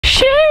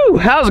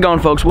How's it going,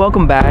 folks?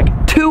 Welcome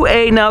back to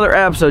another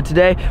episode.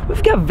 Today,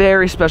 we've got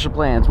very special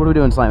plans. What are we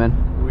doing,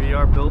 Simon? We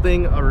are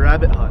building a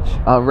rabbit hutch.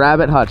 A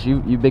rabbit hutch. You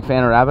big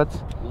fan of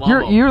rabbits?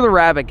 You're the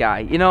rabbit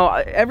guy. You know,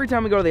 every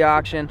time we go to the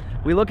auction,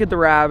 we look at the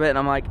rabbit and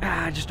I'm like,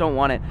 I just don't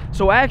want it.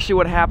 So actually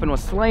what happened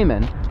was,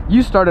 Slayman,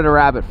 you started a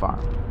rabbit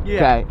farm. Yeah.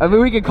 Okay, I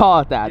mean, we could call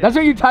it that. Yeah. That's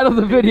what you titled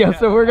the video,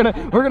 so we're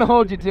gonna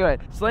hold you to it.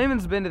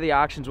 Slayman's been to the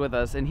auctions with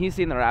us, and he's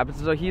seen the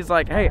rabbits, so he's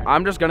like, hey,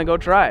 I'm just gonna go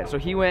try it. So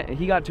he went,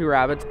 he got 2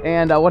 rabbits,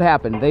 and what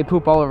happened? They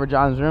poop all over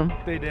John's room?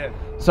 They did.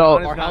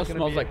 So our house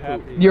smells like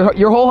poop.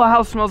 Your whole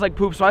house smells like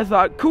poop, so I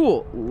thought,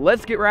 cool,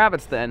 let's get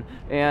rabbits then.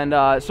 And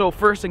so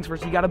first things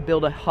first, you gotta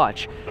build a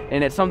hutch,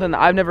 and it's something that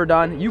I've never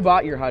done. You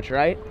bought your hutch,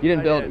 right? You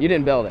didn't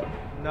build it.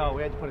 No,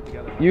 we had to put it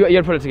together. You had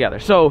to put it together.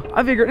 So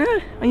I figured,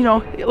 you know,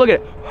 look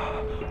at it.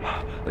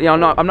 You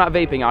know, I'm not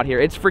vaping out here.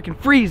 It's freaking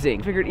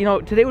freezing. Figured, you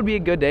know, today would be a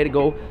good day to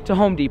go to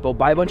Home Depot,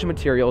 buy a bunch of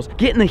materials,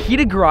 get in the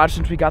heated garage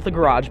since we got the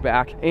garage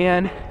back,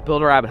 and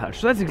build a rabbit hutch.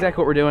 So that's exactly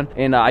what we're doing.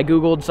 And I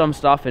Googled some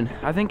stuff, and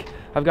I think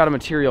I've got a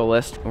material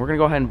list. And we're gonna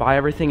go ahead and buy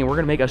everything, and we're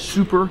gonna make a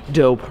super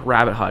dope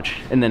rabbit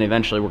hutch. And then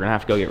eventually we're gonna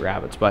have to go get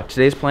rabbits. But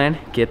today's plan,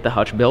 get the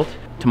hutch built.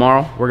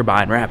 Tomorrow, we're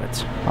buying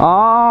rabbits.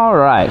 All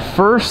right,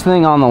 first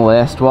thing on the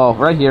list, well,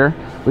 right here,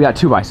 we got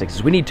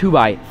 2x6s. We need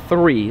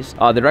 2x3s.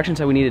 The directions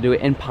say we need to do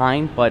it in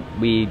pine, but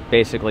we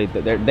basically,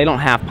 they don't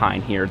have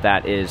pine here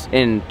that is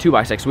in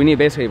 2x6. We need to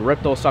basically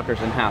rip those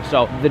suckers in half.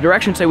 So the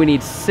directions say we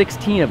need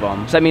 16 of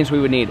them. So that means we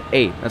would need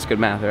 8. That's good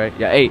math, right?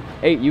 Yeah,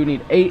 8. You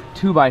need 8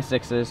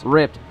 2x6s,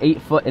 ripped 8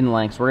 foot in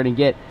length. So we're gonna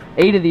get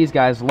 8 of these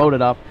guys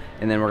loaded up,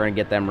 and then we're gonna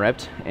get them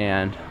ripped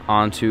and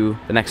on to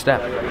the next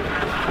step.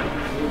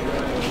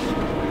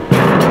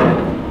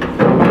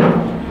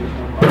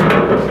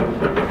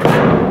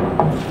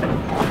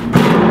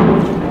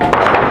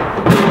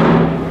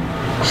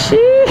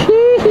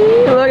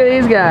 Look at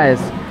these guys.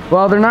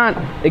 Well, they're not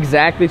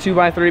exactly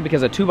 2x3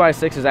 because a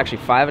 2x6 is actually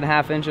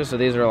 5.5 inches, so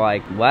these are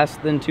like less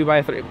than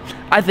 2x3.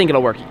 I think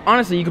it'll work.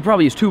 Honestly, you could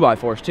probably use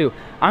 2x4s too.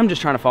 I'm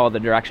just trying to follow the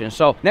directions.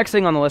 So next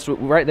thing on the list,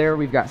 right there,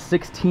 we've got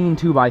 16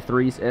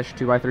 2x3s-ish,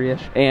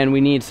 2x3-ish, and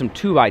we need some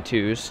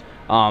 2x2s.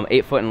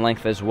 8 foot in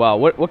length as well.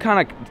 What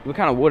kind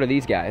of wood are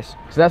these guys?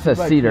 So that says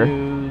cedar.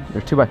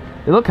 They're 2x.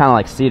 They look kind of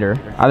like cedar.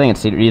 I think it's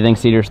cedar. Do you think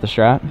cedar's the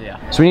strat?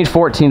 Yeah. So we need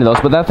 14 of those,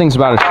 but that thing's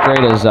about as straight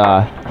as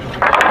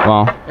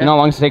well, you know how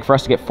long it's take for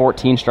us to get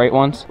 14 straight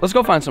ones? Let's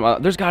go find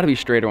some. There's got to be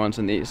straighter ones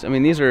than these. I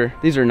mean, these are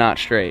not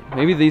straight.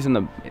 Maybe those in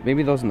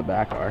the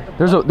back are.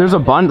 There's a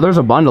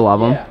bundle of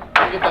them.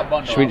 Yeah. Get that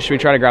bundle. Should we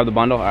try to grab the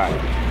bundle? All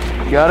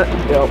right. Got it.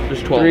 Yep.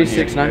 There's 12. 3,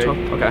 6, 9, 12.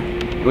 Okay.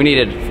 We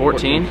needed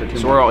 14,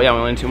 so we're all, yeah, we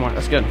only need 2 more.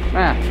 That's good.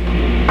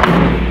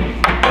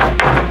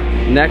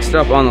 Next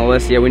up on the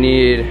list, yeah, we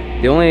need,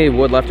 the only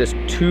wood left is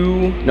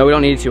 2, no, we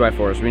don't need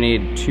 2x4s. We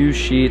need 2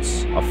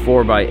 sheets of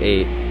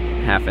 4x8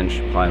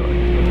 1/2-inch plywood.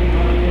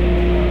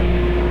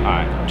 All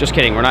right, just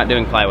kidding, we're not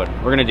doing plywood.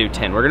 We're gonna do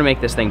tin. We're gonna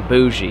make this thing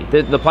bougie.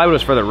 The plywood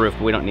was for the roof,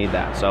 but we don't need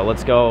that. So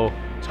let's go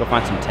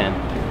find some tin.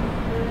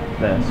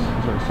 This is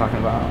what I was talking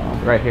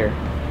about, right here.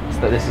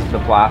 This is the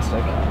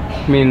plastic.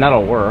 I mean,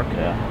 that'll work.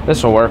 Yeah.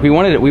 This will work. We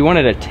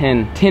wanted a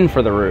tin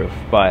for the roof,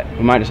 but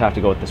we might just have to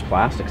go with this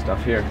plastic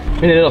stuff here. I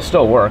mean, it'll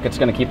still work. It's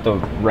gonna keep the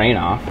rain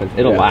off.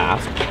 It'll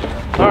last.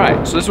 All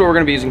right, so this is what we're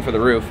gonna be using for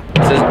the roof.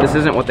 This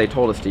isn't what they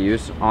told us to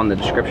use on the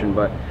description,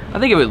 but I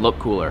think it would look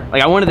cooler.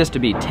 Like, I wanted this to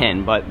be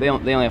tin, but they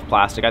only have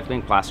plastic. I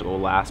think plastic will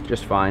last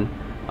just fine.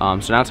 So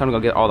now it's time to go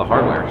get all the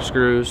hardware,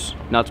 screws,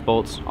 nuts,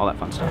 bolts, all that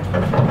fun stuff.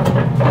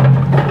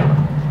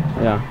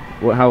 Yeah.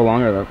 How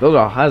long are those?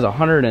 Those has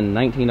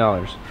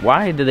 $119.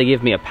 Why did they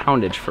give me a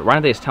poundage for? Why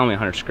did they just tell me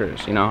 100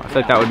 screws? You know, I feel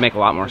like that would make a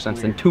lot more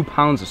sense than 2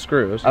 pounds of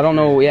screws. I don't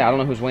know. Yeah, I don't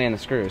know who's weighing the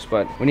screws,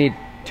 but we need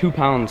 2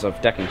 pounds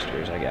of decking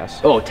screws, I guess.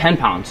 Oh, 10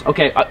 pounds.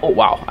 Okay. Oh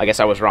wow. I guess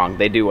I was wrong.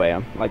 They do weigh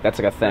them. Like, that's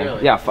like a thing.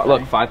 Really? Yeah.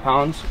 Look, 5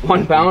 pounds,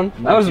 1 pound.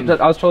 I was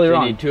totally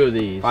wrong. You need 2 of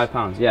these. 5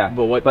 pounds. Yeah.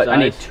 But what? But size? I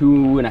need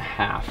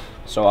 2.5.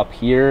 So up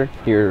here,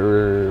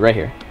 right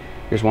here.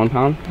 Here's 1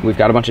 pound. We've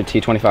got a bunch of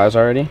T25s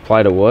already.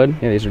 Ply to wood.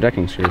 Yeah, these are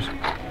decking screws.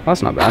 Well,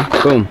 that's not bad.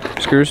 Boom.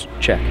 Screws,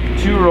 check.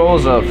 2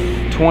 rolls of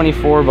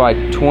 24 by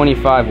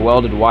 25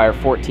 welded wire,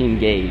 14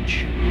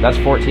 gauge. That's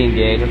 14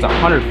 gauge. That's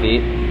 100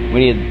 feet.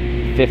 We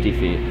need 50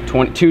 feet.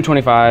 2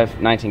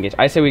 25, 19 gauge.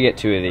 I say we get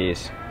 2 of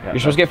these. Yeah, you're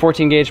supposed to get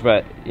 14 gauge,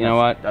 but you know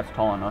what? That's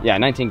tall enough. Yeah,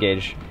 19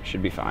 gauge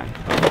should be fine.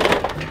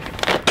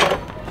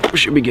 We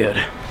should be good.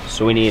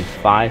 So we need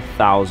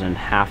 5,000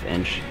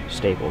 1/2-inch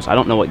staples. I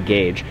don't know what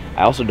gauge.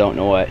 I also don't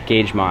know what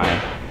gauge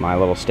my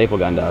little staple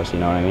gun does. You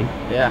know what I mean?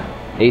 Yeah.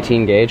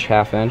 18 gauge,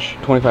 1/2-inch,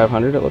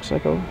 2,500 it looks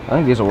like. Oh, I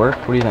think these will work.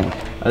 What do you think?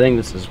 I think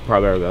this is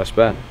probably our best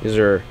bet. These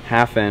are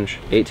 1/2-inch,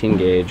 18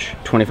 gauge,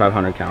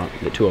 2,500 count.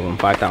 Get 2 of them,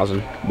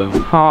 5,000.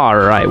 Boom. All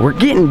right, we're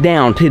getting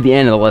down to the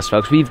end of the list,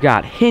 folks. We've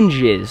got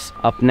hinges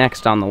up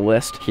next on the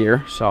list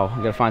here. So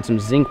we gotta find some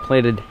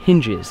zinc-plated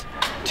hinges.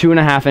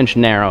 2.5-inch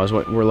narrow is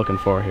what we're looking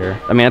for here.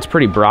 I mean, that's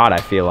pretty broad, I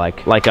feel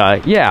like.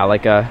 A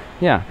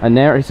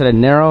narrow, he said a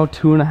narrow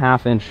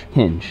 2.5-inch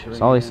hinge.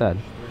 That's all he said.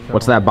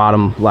 What's that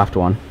bottom left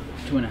one?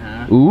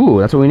 2.5. Ooh,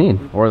 that's what we need.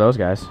 Or those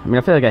guys. I mean,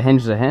 I feel like a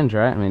hinge is a hinge,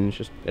 right? I mean, it's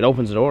just, it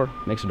opens the door,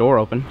 makes the door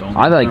open.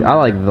 I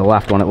like the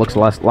left one. It looks a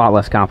lot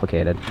less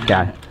complicated.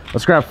 Yeah.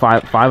 Let's grab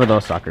five of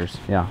those suckers.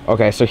 Yeah.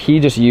 Okay, so he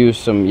just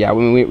used some, yeah,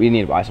 we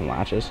need to buy some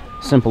latches.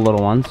 Simple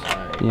little ones,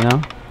 you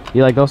know?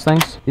 You like those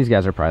things? These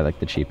guys are probably like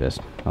the cheapest.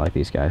 I like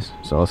these guys.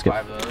 So let's get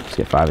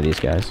 5 of these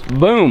guys.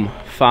 Boom,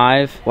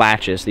 5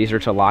 latches. These are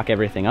to lock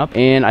everything up.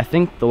 And I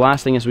think the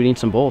last thing is we need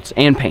some bolts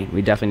and paint.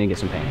 We definitely need to get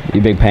some paint.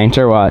 You big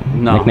painter, what?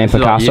 No. Nickname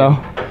Picasso?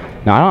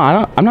 No,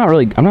 I feel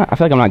like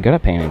I'm not good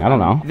at painting. I don't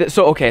know.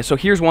 So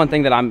here's one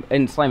thing that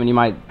and Slayman, you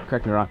might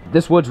correct me wrong.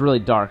 This wood's really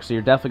dark, so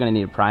you're definitely gonna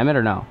need to prime it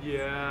or no?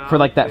 Yeah. For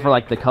like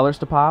the colors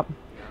to pop?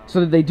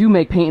 So they do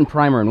make paint and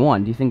primer in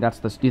one. Do you think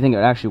do you think it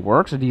actually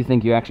works, or do you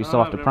think you actually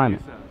still have to prime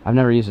it? I've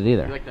never used it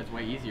either. I feel like that's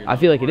way easier. I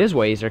feel like it is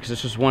way easier because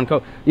it's just one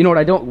coat. You know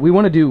what we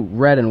want to do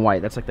red and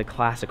white. That's like the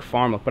classic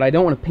farm look, but I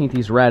don't want to paint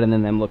these red and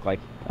then them look like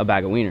a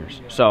bag of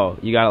wieners. So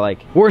you gotta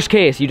like, worst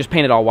case, you just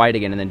paint it all white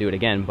again and then do it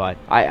again, but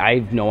I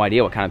have no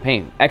idea what kind of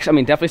paint. I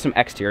mean, definitely some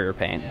exterior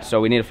paint. So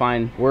we need to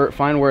find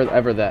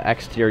wherever the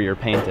exterior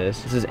paint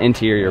is. This is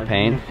interior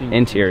paint,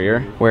 interior.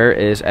 Where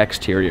is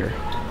exterior?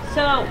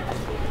 So.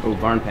 Oh,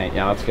 barn paint,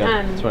 yeah, that's good.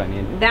 That's what I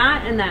need.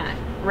 That and that,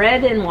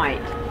 red and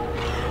white.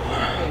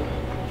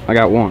 I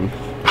got one.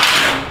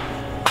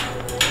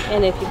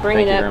 And if you bring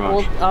it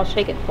up, I'll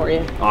shake it for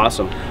you.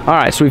 Awesome. All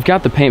right, so we've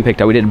got the paint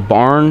picked out. We did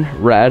barn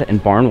red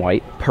and barn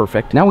white.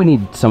 Perfect. Now we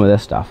need some of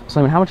this stuff. So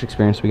I mean, how much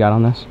experience we got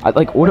on this?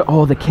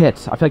 Oh, the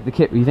kits. I feel like the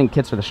kit. You think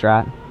kits for the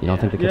Strat? You don't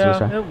think the kits for the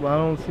Strat? Yeah,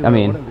 well,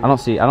 I don't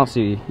see. I don't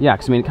see. Yeah,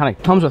 because I mean, it kind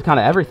of comes with kind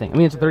of everything. I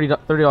mean, it's a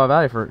 $30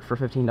 value for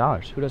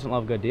 $15. Who doesn't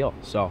love a good deal?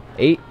 So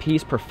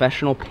 8-piece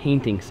professional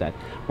painting set.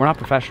 We're not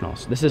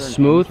professionals. This is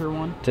smooth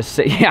to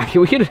say. Yeah,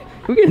 can we get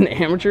an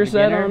amateur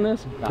set on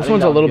this? This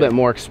one's a little bit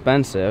more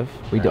expensive.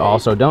 We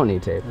also don't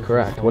need tape.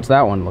 Correct. What's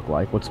that one look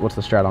like? What's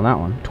the Strat on that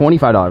one?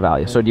 $25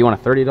 value. So do you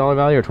want a $30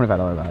 value or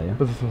 $25 value?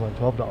 But this one's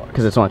like $12.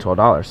 Because it's only $12.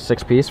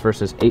 6-piece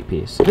versus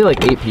 8-piece. I feel like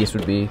 8-piece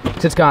would be.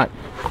 It's got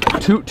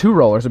two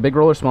rollers, a big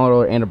roller, small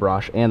roller, and a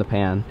brush, and the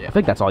pan. Yeah. I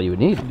think that's all you would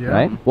need,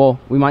 right? Well,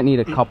 we might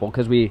need a couple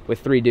because with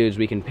 3 dudes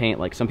we can paint,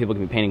 like some people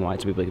can be painting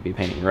white, some people can be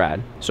painting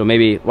red. So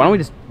maybe why don't we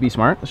just be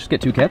smart? Let's just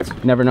get 2 kits.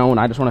 You never know when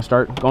I just want to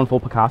start going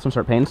full Picasso and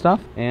start painting stuff.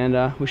 And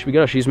we should be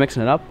good. She's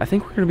mixing it up. I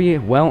think we're gonna be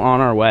well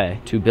on our way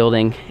to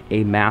building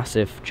a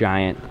massive,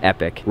 giant,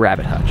 epic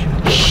rabbit hutch.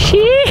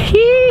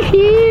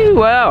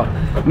 Well,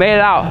 made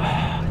it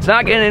out. It's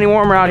not getting any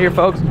warmer out here,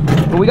 folks.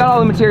 But we got all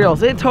the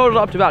materials. It totaled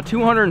up to about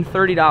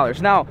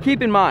 $230. Now,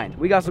 keep in mind,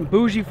 we got some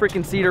bougie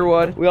freaking cedar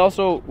wood. We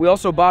also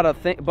bought a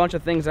bunch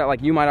of things that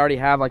like you might already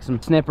have, like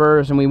some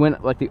snippers, and we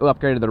went like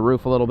upgraded the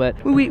roof a little bit.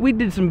 We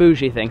did some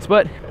bougie things,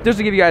 but just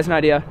to give you guys an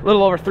idea, a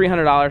little over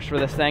 $300 for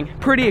this thing.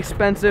 Pretty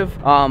expensive,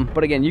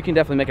 but again, you can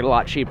definitely make it a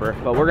lot cheaper.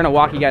 But we're gonna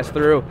walk you guys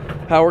through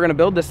how we're gonna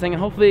build this thing,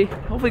 and hopefully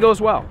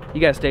goes well. You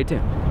guys stay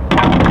tuned.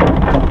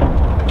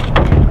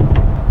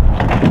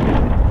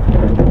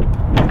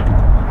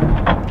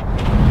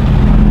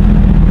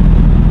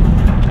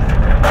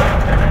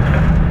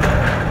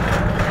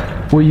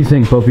 What do you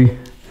think, Poppy?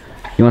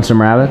 You want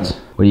some rabbits?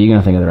 What are you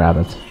gonna think of the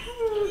rabbits?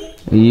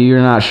 You're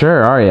not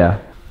sure, are you?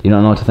 You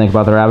don't know what to think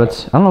about the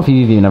rabbits? I don't know if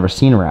you've even ever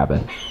seen a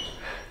rabbit.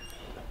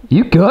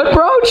 You good,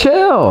 bro?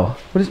 Chill.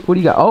 What do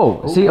you got?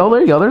 Oh, see, oh,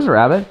 there you go. There's a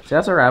rabbit. See,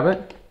 that's a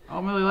rabbit. I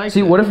don't really like it.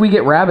 See, what if we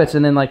get rabbits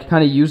and then like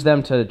kind of use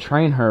them to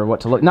train her what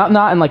to look, not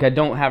in like I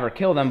don't have her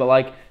kill them, but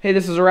like, hey,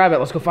 this is a rabbit,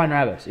 let's go find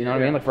rabbits. You know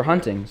what I mean? Like for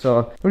hunting.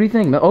 So what do you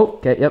think? Oh,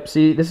 okay, yep,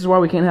 see, this is why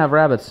we can't have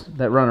rabbits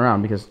that run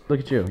around, because look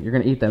at you, you're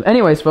gonna eat them.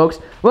 Anyways, folks,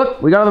 look,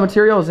 we got all the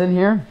materials in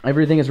here.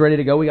 Everything is ready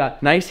to go. We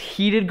got nice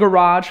heated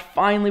garage.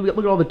 Finally, look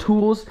at all the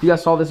tools. You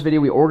guys saw this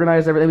video, we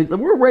organized everything.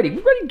 We're ready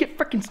to get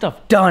freaking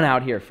stuff done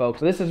out here, folks.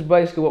 So this is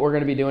basically what we're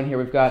gonna be doing here.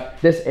 We've got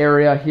this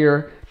area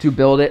here to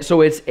build it.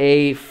 So it's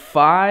a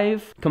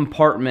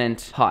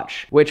 5-compartment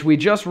hutch, which we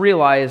just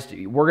realized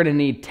we're gonna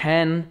need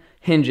 10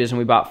 hinges and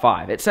we bought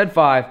 5. It said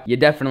 5, you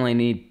definitely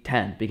need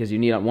 10 because you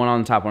need one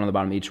on the top, one on the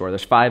bottom of each door.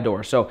 There's 5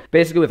 doors. So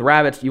basically with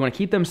rabbits, you wanna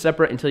keep them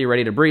separate until you're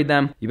ready to breed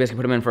them. You basically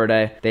put them in for a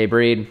day, they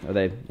breed, or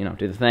they,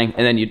 do the thing,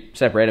 and then you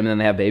separate them and then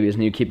they have babies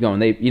and you keep going.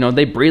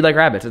 They breed like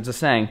rabbits. It's a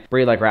saying,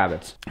 breed like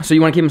rabbits. So you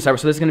wanna keep them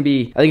separate. So this is gonna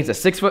be, I think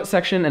it's a 6-foot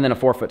section and then a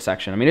 4-foot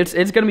section. I mean,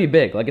 it's gonna be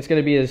big. Like it's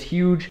gonna be this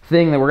huge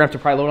thing that we're gonna have to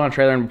probably load on a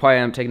trailer and probably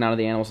end up taking out of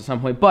the animals at some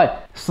point.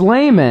 But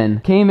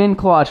Slayman came in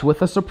clutch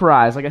with a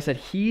surprise. Like I said,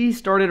 he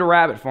started a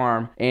rabbit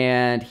farm and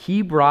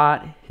he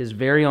brought his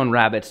very own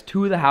rabbits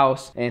to the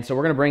house, and so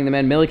we're gonna bring them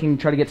in. Millie can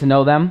try to get to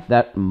know them.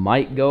 That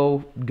might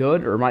go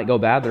good or might go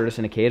bad. They're just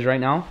in a cage right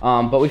now,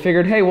 but we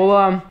figured, hey,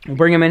 we'll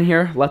bring them in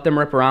here, let them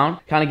rip around,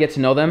 kind of get to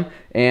know them,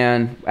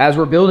 and as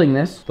we're building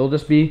this, they'll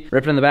just be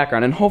ripping in the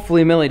background, and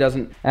hopefully Millie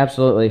doesn't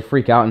absolutely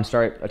freak out and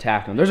start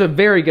attacking them. There's a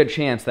very good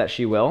chance that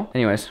she will.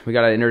 Anyways, we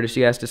gotta introduce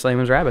you guys to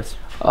Slayman's rabbits.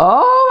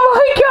 Oh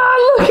my god,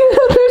 look at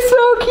them, they're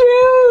so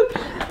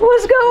cute.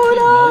 What's going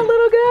on,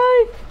 little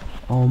guy?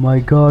 Oh my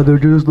god, they're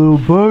just little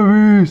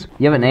babies.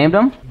 You haven't named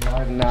them? No,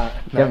 I've not.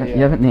 You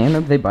haven't named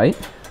them? They bite?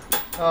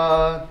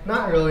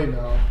 Not really,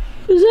 no.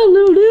 Is that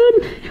little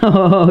dude?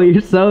 Oh,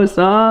 you're so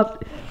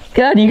soft.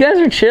 God, you guys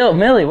are chill.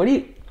 Millie, what do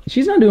you...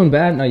 She's not doing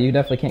bad. No, you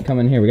definitely can't come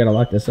in here. We gotta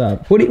lock this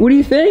up. What do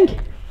you think?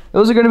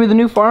 Those are gonna be the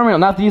new farm animal.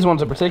 Not these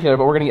ones in particular,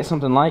 but we're gonna get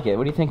something like it.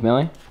 What do you think,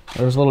 Millie?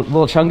 There's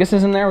little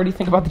chunguses in there. What do you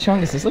think about the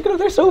chunguses? Look at them,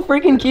 they're so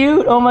freaking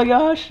cute. Oh my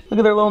gosh. Look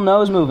at their little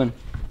nose moving.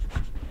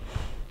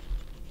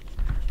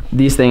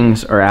 These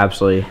things are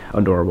absolutely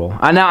adorable.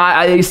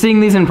 Now,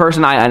 seeing these in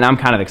person, I'm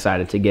kind of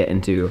excited to get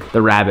into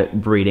the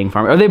rabbit breeding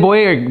farm. Are they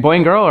boy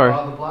and girl, or?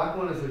 The black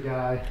one is a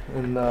guy,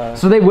 and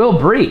so they will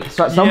breed.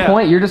 So at some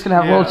point, you're just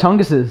gonna have little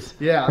chunguses.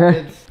 Yeah,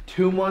 it's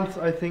 2 months,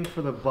 I think,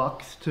 for the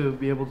bucks to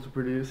be able to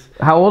produce.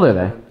 How old are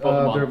they?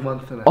 They're a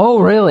month and a half.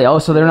 Oh, really? Oh,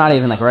 so they're not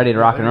even like ready to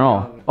rock and roll.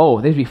 Young.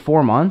 Oh, they'd be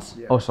 4 months.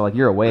 Yeah. Oh, so like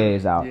you're a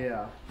ways out.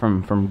 Yeah.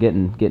 From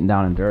getting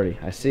down and dirty.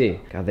 I see.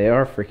 God, they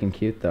are freaking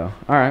cute though.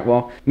 All right,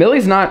 well,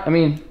 Millie's not, I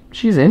mean,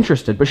 she's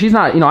interested, but she's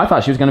not, you know, I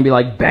thought she was gonna be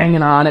like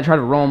banging on it, try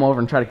to roll them over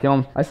and try to kill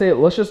them. I say,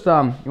 let's just, you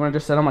wanna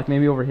just set them like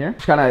maybe over here?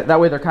 Just kinda, that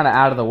way they're kinda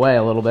out of the way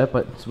a little bit,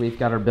 but so we've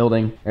got our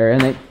building area,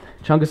 and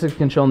Chungus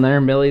can chill in there.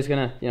 Millie's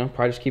gonna, you know,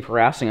 probably just keep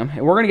harassing him.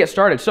 And we're gonna get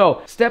started.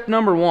 So, step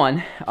number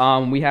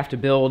 1, we have to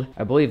build,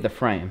 I believe, the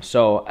frame.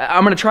 So,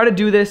 I'm gonna try to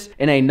do this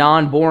in a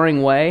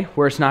non-boring way,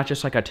 where it's not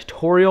just like a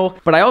tutorial.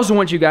 But I also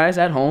want you guys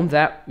at home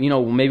that, you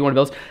know, maybe want to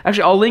build.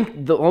 Actually, I'll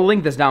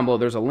link this down below.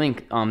 There's a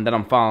link that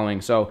I'm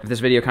following. So, if this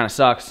video kind of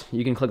sucks,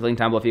 you can click the link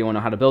down below if you want to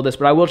know how to build this.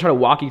 But I will try to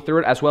walk you through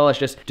it, as well as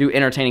just do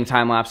entertaining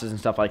time lapses and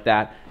stuff like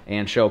that,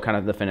 and show kind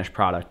of the finished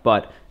product.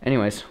 But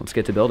anyways, let's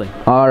get to building.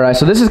 All right,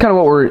 so this is kind of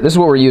what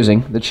we're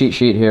using, the cheat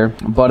sheet here.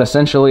 But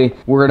essentially,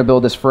 we're gonna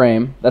build this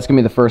frame. That's gonna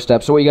be the first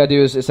step. So what you gotta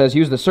do is, it says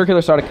use the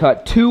circular saw to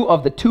cut 2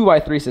 of the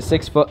 2x3s to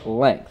 6 foot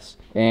lengths.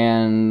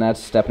 And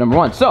that's step number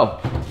 1. So,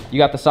 you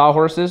got the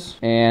sawhorses,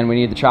 and we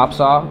need the chop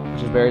saw,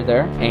 which is buried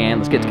there. And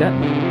let's get to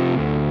cutting.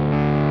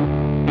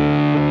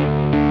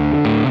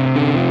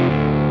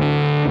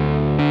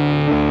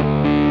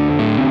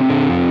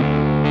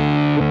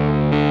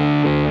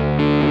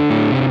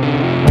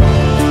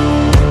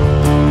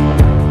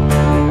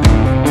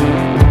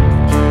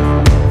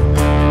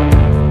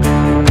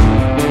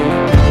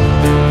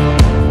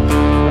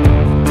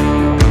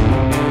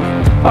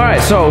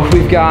 So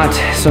we've got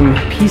some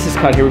pieces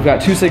cut here. We've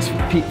got 2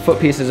 6-foot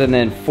pieces and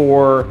then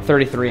 4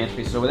 33-inch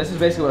pieces. So this is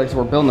basically like, so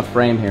we're building the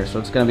frame here. So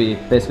it's gonna be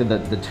basically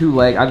the 2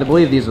 leg, I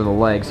believe these are the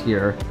legs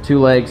here. 2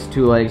 legs,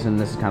 and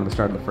this is kind of the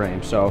start of the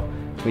frame. So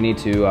we need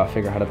to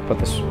figure out how to put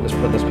this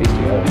piece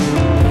together.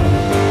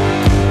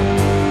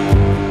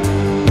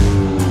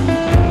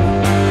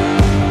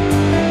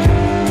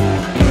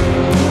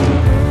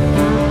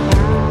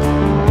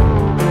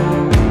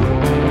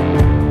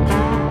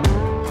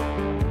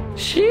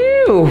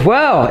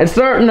 Well, it's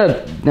starting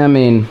to, I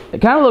mean,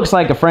 it kind of looks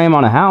like a frame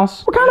on a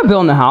house. We're kind of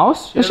building a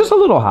house. It's just a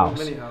little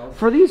house.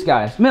 For these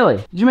guys. Millie,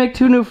 did you make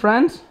 2 new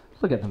friends?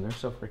 Look at them, they're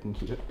so freaking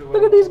cute.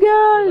 Look at these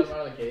guys.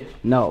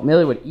 No,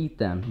 Millie would eat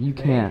them. You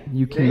can't,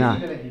 you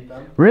cannot.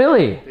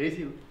 Really?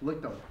 Daisy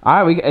licked them.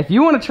 All right, if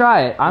you want to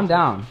try it, I'm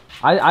down.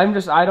 I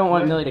don't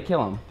want Millie to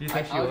kill him. Do you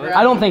think she will?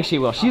 I don't think she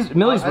will.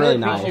 Millie's really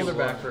nice.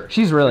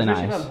 She's really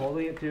nice. I'm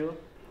holding it too.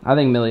 I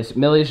think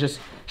Millie's just,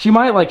 she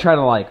might like try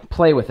to like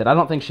play with it. I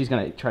don't think she's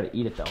gonna try to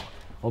eat it though.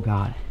 Oh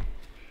God.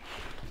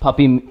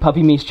 Puppy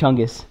meets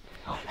Chungus.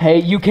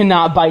 Hey, you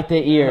cannot bite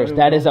the ears.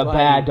 That is a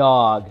bad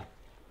dog.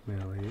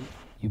 Millie.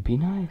 You be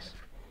nice.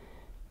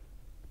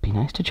 Be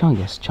nice to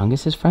Chungus.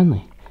 Chungus is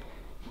friendly.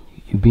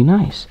 You be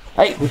nice.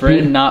 Hey,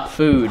 friend, not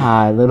food.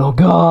 Hi, little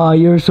guy.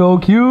 You're so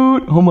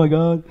cute. Oh my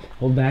God.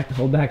 Hold back,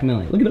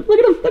 Millie. Look at him, look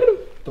at him, look at him.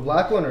 The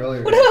black one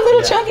earlier. Look at that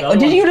little Chunky. Oh,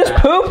 did you just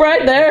poop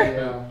right there?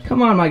 Yeah.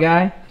 Come on, my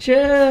guy.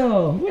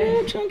 Chill.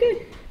 Yeah,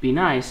 Chunky. Be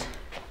nice.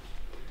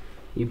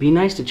 You be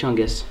nice to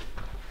Chungus.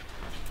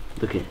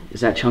 Look at, is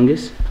that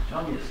Chungus?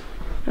 Chungus.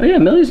 Oh yeah,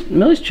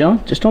 Millie's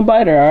chilling. Just don't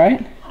bite her, all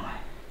right?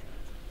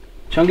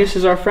 Chungus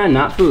is our friend,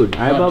 not food.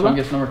 All right, Bubba?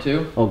 Chungus number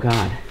 2. Oh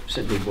God. There's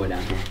a big boy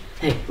down here.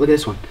 Hey, look at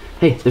this one.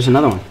 Hey, there's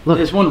another one. Look.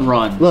 This one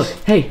runs. Look.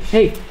 Hey.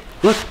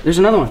 Look, there's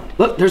another one.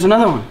 Look, there's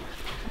another one.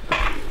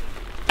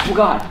 Oh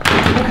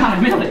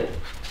God, Millie.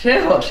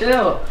 Chill. Look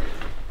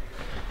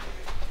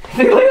at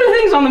the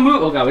things on the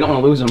move. Oh God, we don't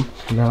want to lose them.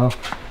 No.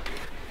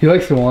 He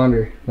likes to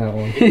wander, that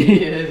one.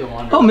 He is a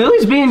wanderer. Oh,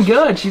 Millie's being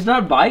good. She's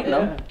not biting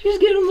them. She's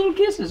giving them little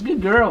kisses.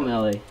 Good girl,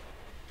 Millie.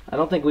 I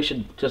don't think we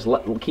should just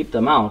keep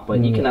them out,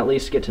 but you can at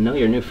least get to know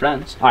your new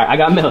friends. All right, I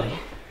got Millie.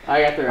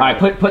 I got the. All right,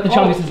 put the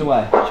Chunguses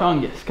away.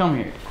 Chungus, come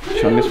here.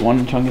 Chungus 1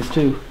 and Chungus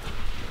 2.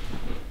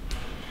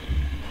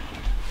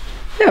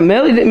 Yeah,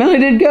 Millie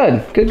did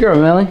good. Good girl,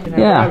 Millie.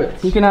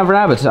 You can have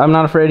rabbits. I'm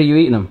not afraid of you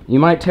eating them. You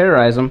might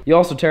terrorize them. You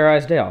also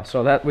terrorize Dale,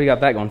 so that we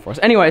got that going for us.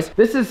 Anyways,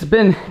 this has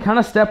been kind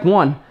of step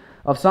 1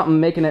 of something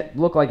making it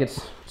look like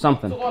it's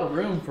something. That's a lot of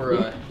room for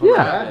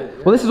yeah.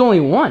 Well, this is only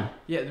 1.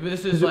 Yeah, but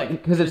this is like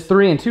because it's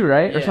 3 and 2,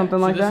 right, or something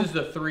like that. This is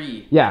the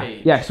 3. Yeah,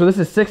 cage. yeah. So this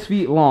is 6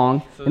 feet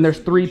long, So and there's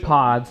this is 3 each one,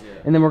 pods,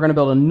 yeah. and then we're gonna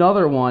build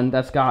another one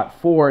that's got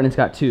 4 and it's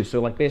got 2.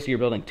 So like basically you're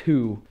building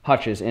 2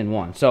 hutches in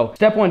one. So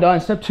step 1 done.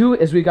 Step 2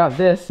 is we got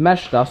this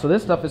mesh stuff. So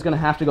this stuff is gonna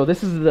have to go.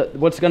 This is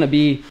what's gonna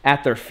be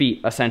at their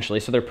feet essentially.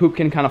 So their poop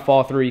can kind of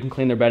fall through. You can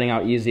clean their bedding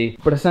out easy.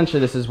 But essentially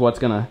this is what's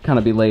gonna kind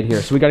of be laid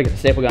here. So we gotta get the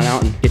staple gun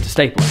out and get to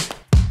stapling.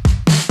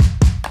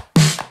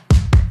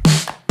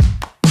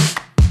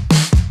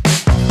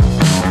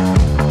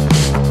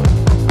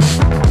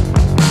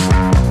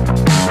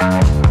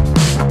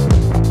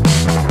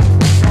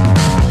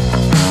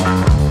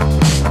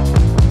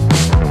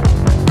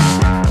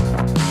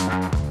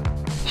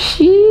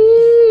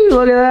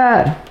 Look at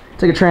that.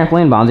 It's like a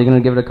trampoline, Bonds. You're gonna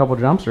give it a couple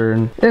jumps,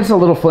 or it's a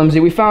little flimsy.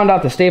 We found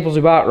out the staples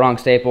we bought, wrong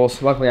staples.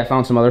 Luckily, I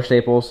found some other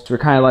staples, so we're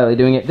kind of lightly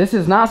doing it. This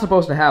is not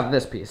supposed to have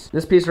this piece.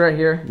 This piece right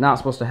here, not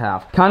supposed to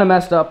have. Kind of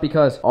messed up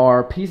because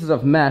our pieces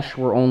of mesh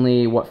were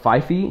only, what,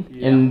 5 feet?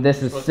 Yeah, and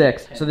this is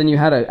 6. So then you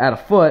had to add a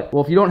foot.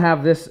 Well, if you don't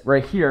have this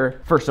right here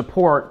for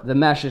support, the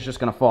mesh is just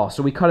gonna fall.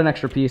 So we cut an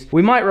extra piece.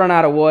 We might run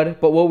out of wood,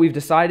 but what we've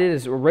decided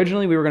is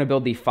originally we were gonna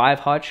build the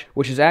 5 hutch,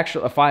 which is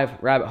actually a 5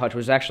 rabbit hutch,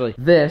 which is actually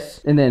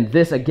this, and then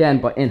this again,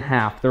 but in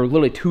half. They're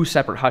literally 2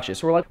 separate hutches.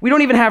 So we're like, we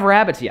don't even have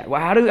rabbits yet. Well,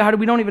 how do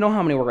we don't even know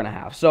how many we're gonna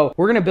have? So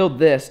we're gonna build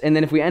this, and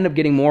then if we end up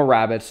getting more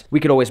rabbits,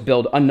 we could always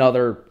build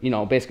another, you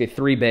know, basically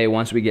 3 bay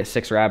once we get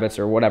 6 rabbits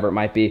or whatever it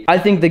might be. I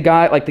think the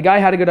guy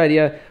had a good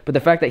idea, but the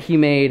fact that he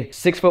made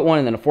 6 foot one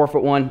and then a 4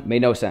 foot one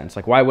made no sense.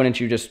 Like, why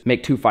wouldn't you just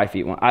make 2 5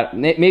 feet one?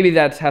 Maybe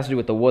that has to do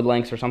with the wood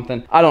lengths or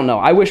something. I don't know.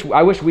 I wish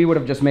we would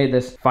have just made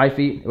this 5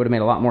 feet. It would have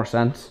made a lot more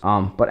sense.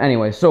 But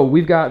anyway, so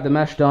we've got the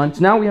mesh done.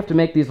 So now we have to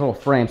make these little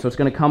frames. So it's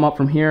gonna come up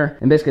from here,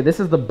 and basically this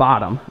is the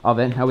bottom of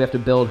it. Now we have to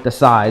build the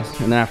sides,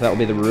 and then after that will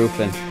be the roof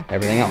and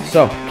everything else.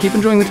 So keep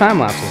enjoying the time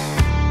lapses.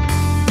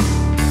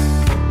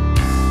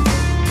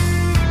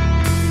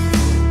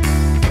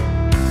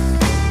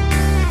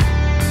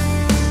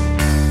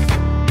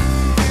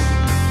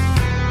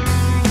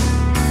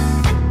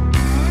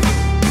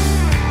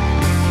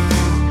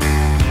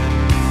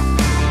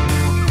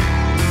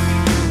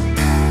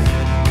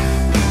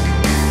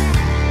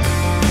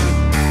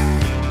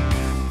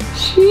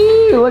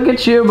 Look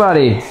at you,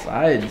 buddy.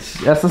 Sides.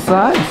 That's the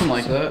sides. Something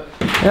like that.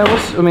 Yeah,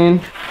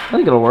 I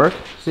think it'll work.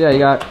 So yeah, you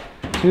got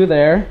 2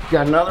 there. You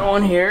got another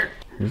one here.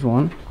 Here's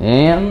one.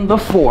 And the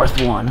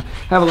 4th one.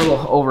 Have a little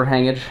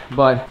overhangage,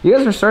 but you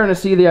guys are starting to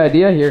see the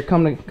idea here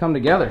come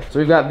together. So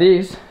we've got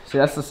these. See,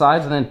 that's the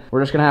sides, and then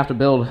we're just gonna have to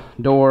build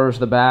doors,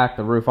 the back,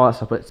 the roof, all that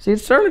stuff. But see,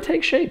 it's starting to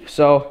take shape.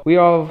 So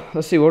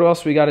let's see, what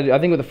else we gotta do? I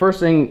think the first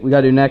thing we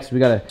gotta do next, we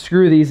gotta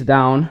screw these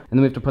down, and then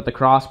we have to put the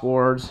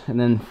crossboards, and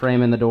then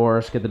frame in the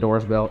doors, get the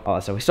doors built, all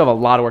that stuff. We still have a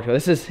lot of work to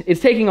do.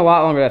 It's taking a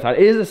lot longer than I thought.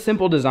 It is a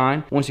simple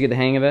design once you get the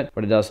hang of it,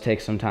 but it does take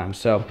some time.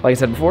 So, like I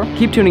said before,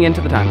 keep tuning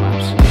into the time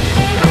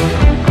lapse.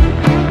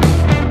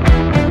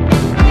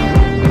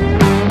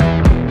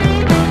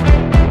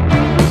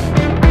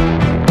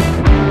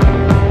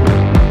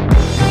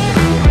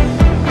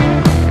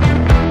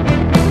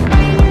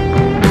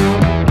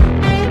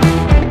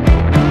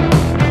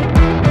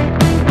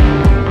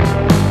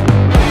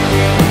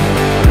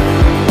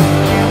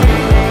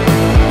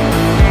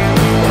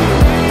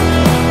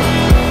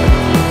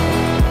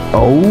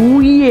 Oh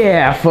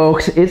yeah,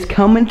 folks, it's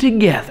coming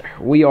together.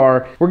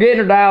 We're getting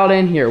her dialed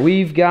in here.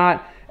 We've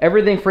got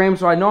everything framed,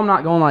 so I know I'm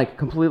not going like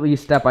completely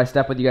step by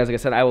step with you guys. Like I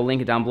said, I will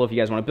link it down below if you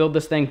guys want to build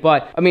this thing.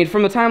 But I mean,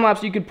 from the time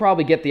lapse, you could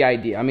probably get the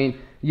idea. I mean,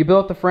 you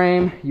built the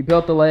frame, you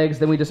built the legs,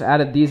 then we just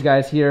added these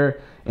guys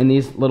here and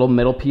these little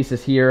middle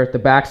pieces here. The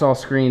back's all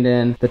screened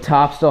in. The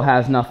top still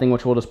has nothing,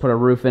 which we'll just put a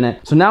roof in it.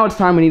 So now it's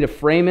time we need to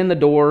frame in the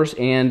doors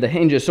and the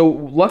hinges. So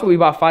luckily we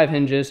bought 5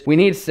 hinges. We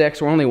need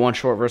 6. We're only 1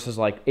 short versus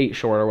like 8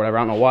 short or whatever.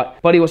 I don't know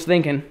what Buddy was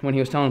thinking when he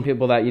was telling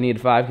people that you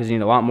need 5 because you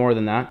need a lot more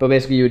than that. But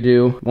basically you would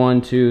do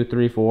 1, 2,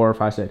 3, 4,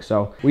 5, 6.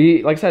 So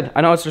like I said,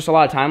 I know it's just a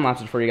lot of time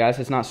lapses for you guys.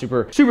 It's not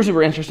super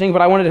interesting,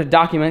 but I wanted to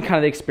document kind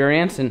of the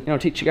experience and, you know,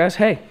 teach you guys,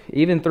 hey,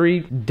 even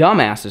 3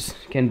 dumbasses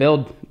can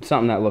build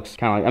something that looks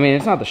kind of like, I mean,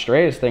 it's not the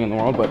straightest thing in the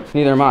world, but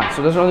neither am I,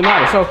 so it doesn't really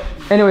matter. So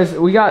anyways,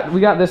 we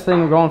got this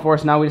thing going for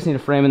us. Now we just need to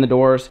frame in the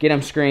doors, get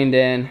them screened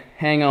in,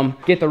 hang them,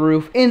 get the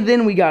roof, and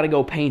then we got to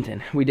go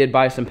painting. We did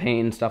buy some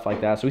paint and stuff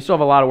like that, so we still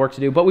have a lot of work to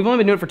do, but we've only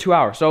been doing it for 2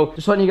 hours. So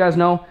just letting you guys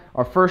know,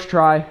 our first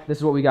try, this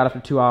is what we got after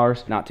 2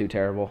 hours. Not too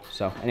terrible.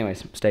 So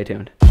anyways, stay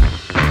tuned.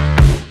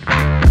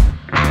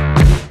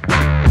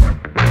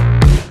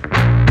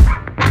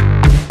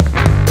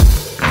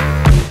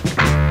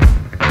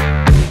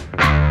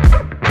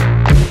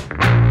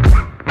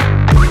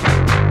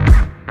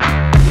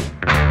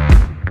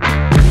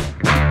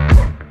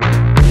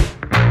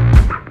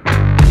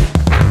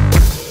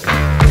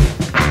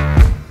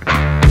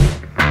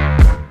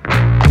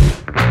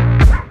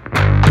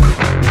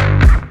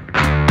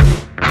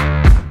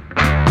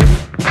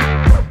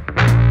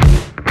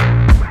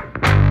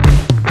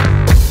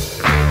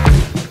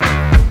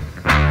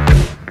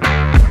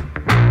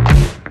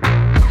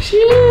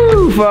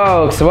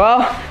 folks.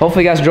 Well,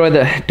 hopefully you guys enjoyed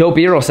the dope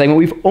B-roll segment.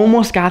 We've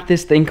almost got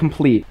this thing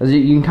complete. As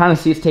you can kind of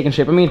see, it's taking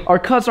shape. I mean, our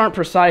cuts aren't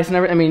precise and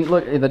everything. I mean,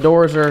 look, the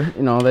doors are,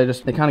 you know,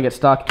 they kind of get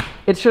stuck.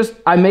 It's just,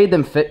 I made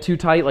them fit too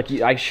tight. Like,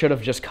 I should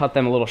have just cut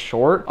them a little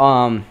short.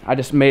 I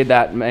just made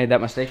that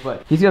mistake,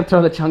 but he's gonna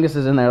throw the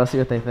chunguses in there. Let's see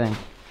what they think.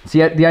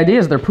 See, the idea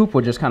is their poop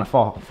would just kind of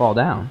fall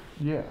down.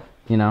 Yeah.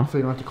 You know? So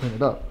you don't have to clean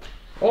it up.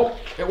 Oh,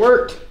 it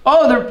worked.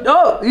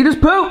 Oh, you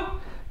just pooped.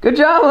 Good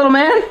job, little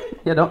man.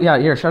 Yeah,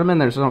 here, shut them in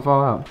there so they don't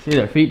fall out. See,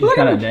 their feet just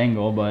kind of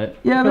dangle, but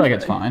yeah, I feel like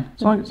it's fine.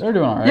 As long as they're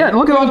doing all right. Yeah,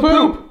 look at all the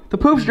poop. The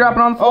poop's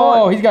dropping on the floor.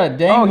 Oh, he's got a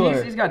dangler.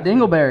 Oh, he's got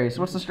dingleberries.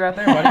 What's the strat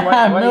there,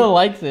 buddy? Bill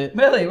likes it.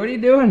 Billy, what are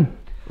you doing?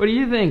 What do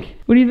you think?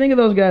 What do you think of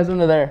those guys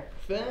under there?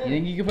 You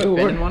think you could put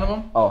Finn in one of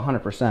them? Oh,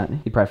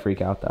 100%. He'd probably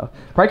freak out though.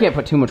 Probably can't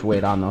put too much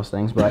weight on those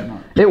things, but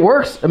it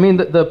works. I mean,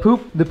 the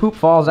poop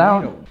falls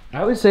out.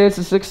 I would say it's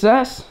a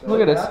success.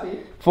 Look at it.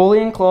 It's fully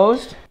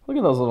enclosed. Look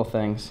at those little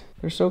things.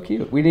 They're so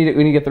cute. We need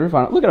to get the roof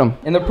on it. Look at them.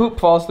 And the poop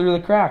falls through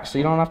the cracks, so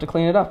you don't have to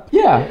clean it up.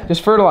 Yeah,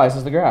 just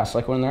fertilizes the grass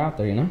like when they're out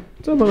there, you know?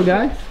 What's up, little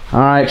guy? All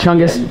right,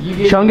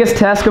 Chungus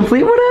test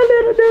complete. What up,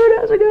 little dude?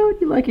 How's it going?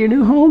 You like your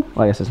new home?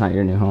 Well, I guess it's not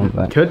your new home,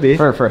 but could be.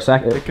 For a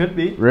second. It could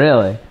be.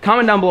 Really?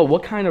 Comment down below,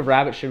 what kind of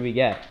rabbit should we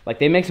get? Like,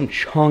 they make some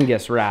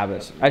Chungus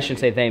rabbits. I shouldn't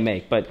say they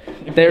make, but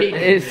there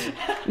is,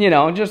 you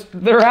know, just,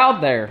 they're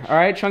out there, all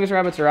right? Chungus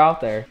rabbits are out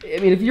there. I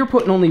mean, if you're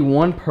putting only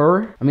one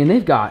per, I mean,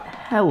 they've got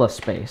hella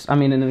space. I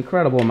mean, an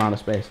incredible amount of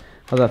space.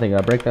 How's that thing? Did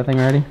I break that thing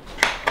already?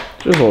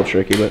 It's just a little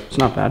tricky, but it's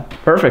not bad.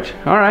 Perfect.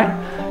 All right.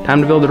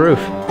 Time to build the roof.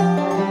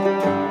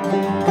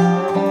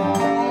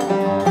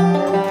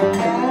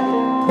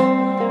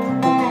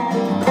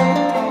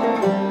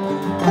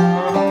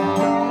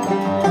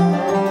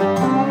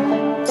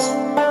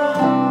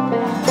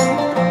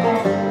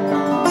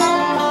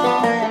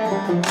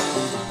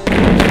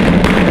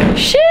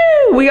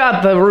 We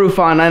got the roof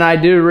on, and I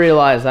do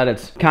realize that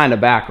it's kind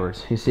of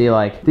backwards. You see,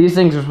 like, these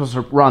things are supposed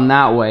to run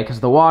that way because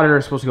the water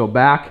is supposed to go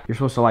back. You're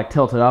supposed to, like,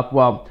 tilt it up.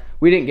 Well,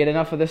 we didn't get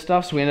enough of this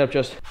stuff, so we ended up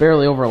just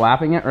barely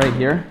overlapping it right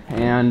here.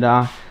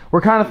 And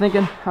we're kind of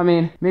thinking, I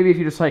mean, maybe if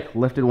you just, like,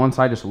 lifted one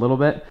side just a little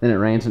bit, then it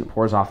rains and it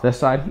pours off this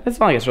side. It's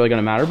not like it's really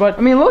gonna matter, but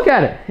I mean, look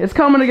at it. It's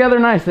coming together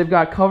nice. They've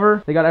got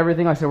cover, they got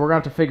everything. Like I said, we're gonna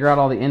have to figure out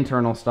all the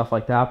internal stuff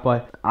like that,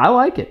 but I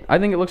like it. I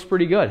think it looks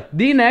pretty good.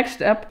 The next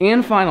step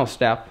and final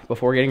step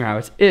before getting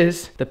rabbits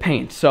is the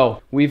paint.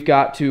 So we've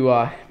got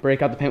to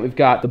break out the paint. We've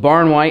got the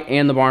barn white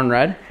and the barn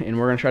red, and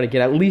we're gonna try to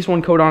get at least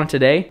one coat on it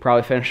today,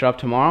 probably finish it up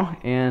tomorrow,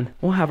 and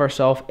we'll have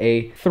ourselves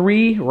a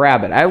 3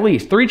 rabbit, at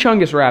least 3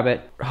 Chungus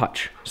rabbit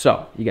hutch.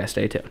 So you guys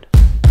stay tuned.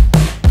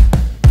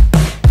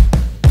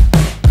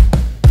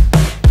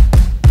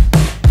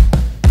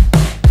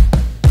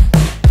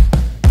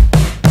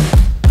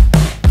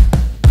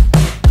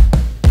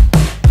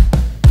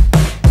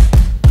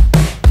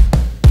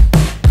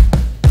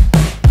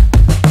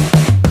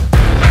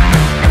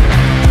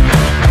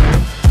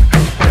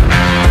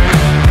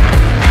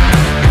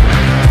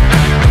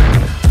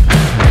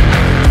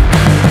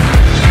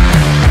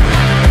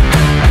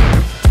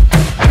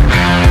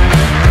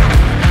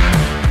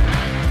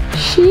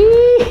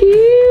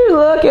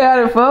 Look at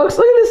it, folks.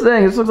 Look at this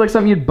thing. This looks like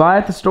something you'd buy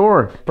at the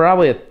store.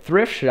 Probably a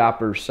thrift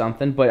shop or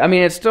something, but I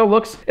mean, it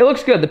looks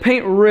good. The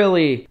paint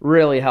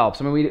really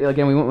helps. I mean,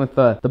 we went with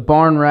the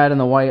barn red and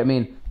the white. I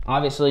mean,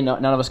 obviously,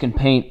 none of us can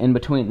paint in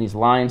between these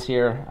lines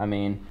here. I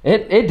mean,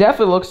 it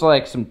definitely looks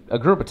like a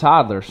group of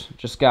toddlers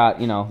just got,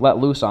 you know, let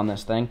loose on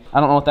this thing. I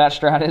don't know what that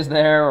strat is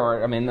there,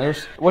 or, I mean,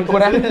 there's... What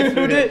happened?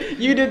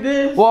 You did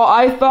this? Well,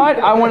 I thought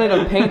I wanted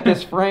to paint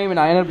this frame, and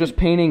I ended up just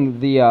painting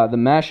the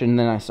mesh, and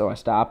then I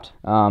stopped.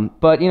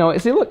 But, you know,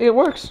 see, look, it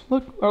works.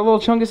 Look, our little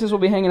chunguses will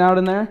be hanging out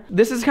in there.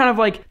 This is kind of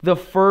like the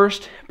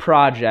first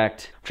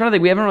project. I'm trying to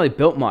think, we haven't really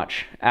built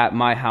much at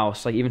my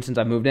house, like even since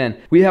I moved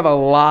in. We have a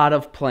lot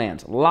of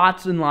plans,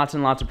 lots and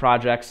lots of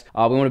projects.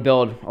 We want to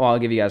build, well, I'll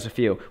give you guys a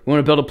few. We want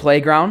to build a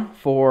playground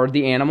for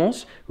the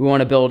animals. We want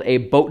to build a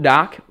boat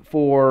dock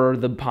for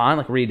the pond,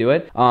 like redo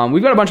it.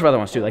 We've got a bunch of other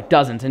ones too, like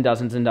dozens and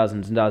dozens and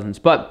dozens and dozens.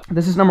 But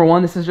this is number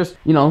one. This is just,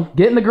 you know,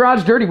 getting the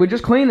garage dirty. We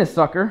just cleaned this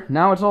sucker.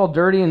 Now it's all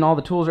dirty and all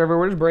the tools are everywhere.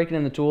 We're just breaking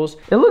in the tools.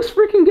 It looks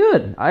freaking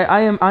good.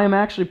 I am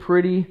actually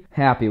pretty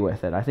happy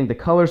with it. I think the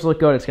colors look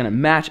good. It's gonna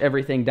match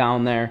everything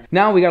down there.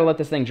 Now we gotta let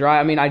this thing dry.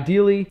 I mean,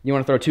 ideally, you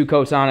wanna throw 2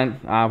 coats on it.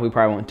 We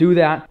probably won't do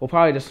that. We'll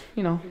probably just,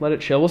 you know, let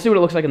it chill. We'll see what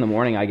it looks like in the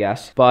morning, I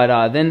guess.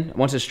 But then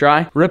once it's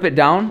dry, rip it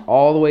down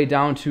all the way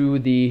down to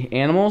the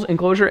animals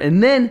enclosure,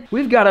 and then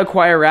we've got to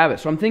acquire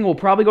rabbits. So I'm thinking we'll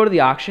probably go to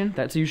the auction.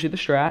 That's usually the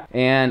strat,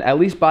 and at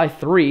least buy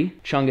 3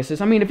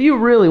 chunguses. I mean, if you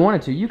really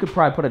wanted to, you could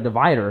probably put a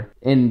divider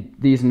in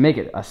these and make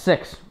it a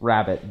 6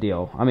 rabbit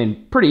deal. I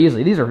mean, pretty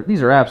easily. These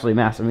are absolutely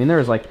massive. I mean,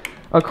 there's like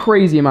a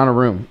crazy amount of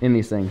room in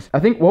these things. I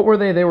think, what were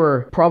they? They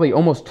were probably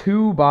almost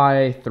 2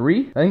 by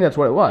 3. I think that's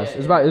what it was. It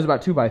was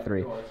about 2 by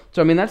 3.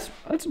 So I mean, that's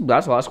a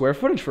lot of square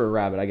footage for a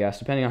rabbit, I guess,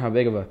 depending on how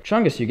big of a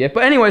chungus you get.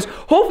 But anyways,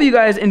 hopefully you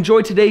guys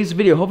enjoyed today's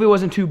video. Hopefully it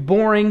wasn't too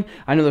boring.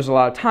 I know there's a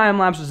lot of time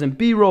lapses and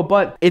B-roll,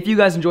 but if you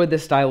guys enjoyed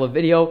this style of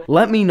video,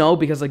 let me know,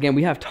 because again,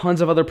 we have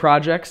tons of other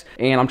projects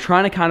and I'm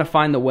trying to kind of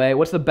find the way,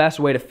 what's the best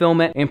way to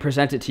film it and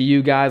present it to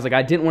you guys. Like,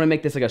 I didn't want to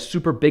make this like a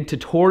super big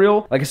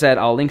tutorial. Like I said,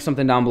 I'll link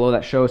something down below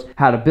that shows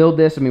how to build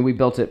this. I mean, we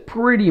built it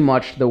pretty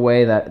much the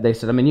way that they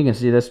said. I mean, you can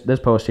see this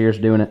post here is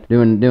doing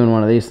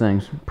one of these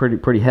things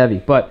pretty heavy,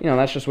 but you know,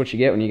 that's just what you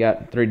get when you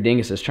got 3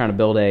 dinguses trying to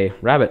build a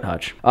rabbit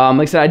hutch. Like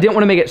I said, I didn't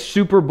want to make it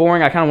super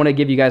boring. I kind of want to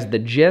give you guys the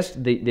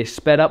gist, the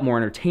sped up, more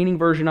entertaining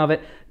version of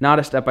it, not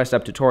a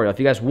step-by-step tutorial. If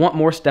you guys want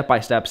more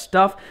step-by-step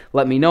stuff,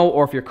 let me know,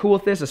 or if you're cool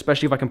with this,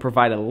 especially if I can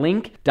provide a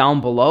link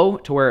down below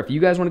to where if you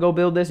guys want to go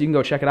build this, you can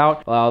go check it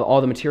out.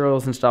 All the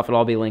materials and stuff, it'll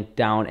all be linked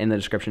down in the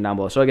description down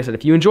below. So like I said,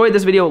 if you enjoyed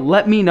this video,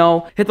 let me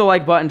know. Hit the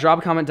like button, drop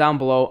a comment down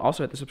below.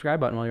 Also hit the subscribe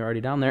button while you're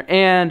already down there.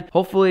 And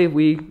hopefully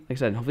like I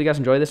said, hopefully you guys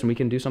enjoy this and we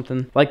can do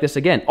something like this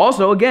again.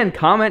 Also, again,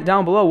 comment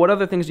down below what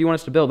other things do you want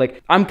us to build.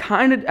 Like, I'm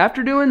kind of,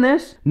 after doing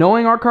this,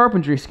 knowing our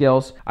carpentry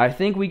skills, I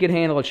think we could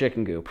handle a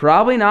chicken coop.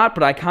 Probably not,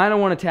 but I kind of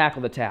want to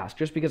tackle the task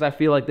just because I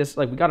feel like this,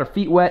 like, we got our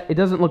feet wet. It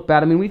doesn't look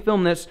bad. I mean, we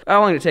filmed this,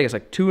 how long did it take us?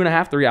 Like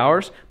 2.5, 3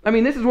 hours? I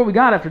mean, this is what we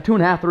got after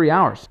 2.5, 3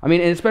 hours. I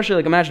mean, and especially,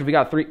 like, imagine if we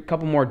got a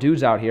couple more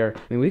dudes out here.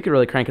 I mean, we could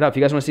really crank it up. If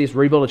you guys want to see us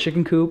rebuild a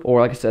chicken coop, or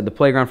like I said, the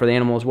playground for the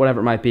animals, whatever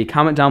it might be,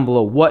 comment down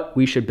below what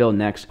we should build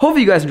next.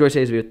 Hopefully you guys enjoyed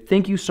today's video.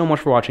 Thank you so much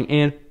for watching,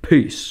 and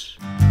peace.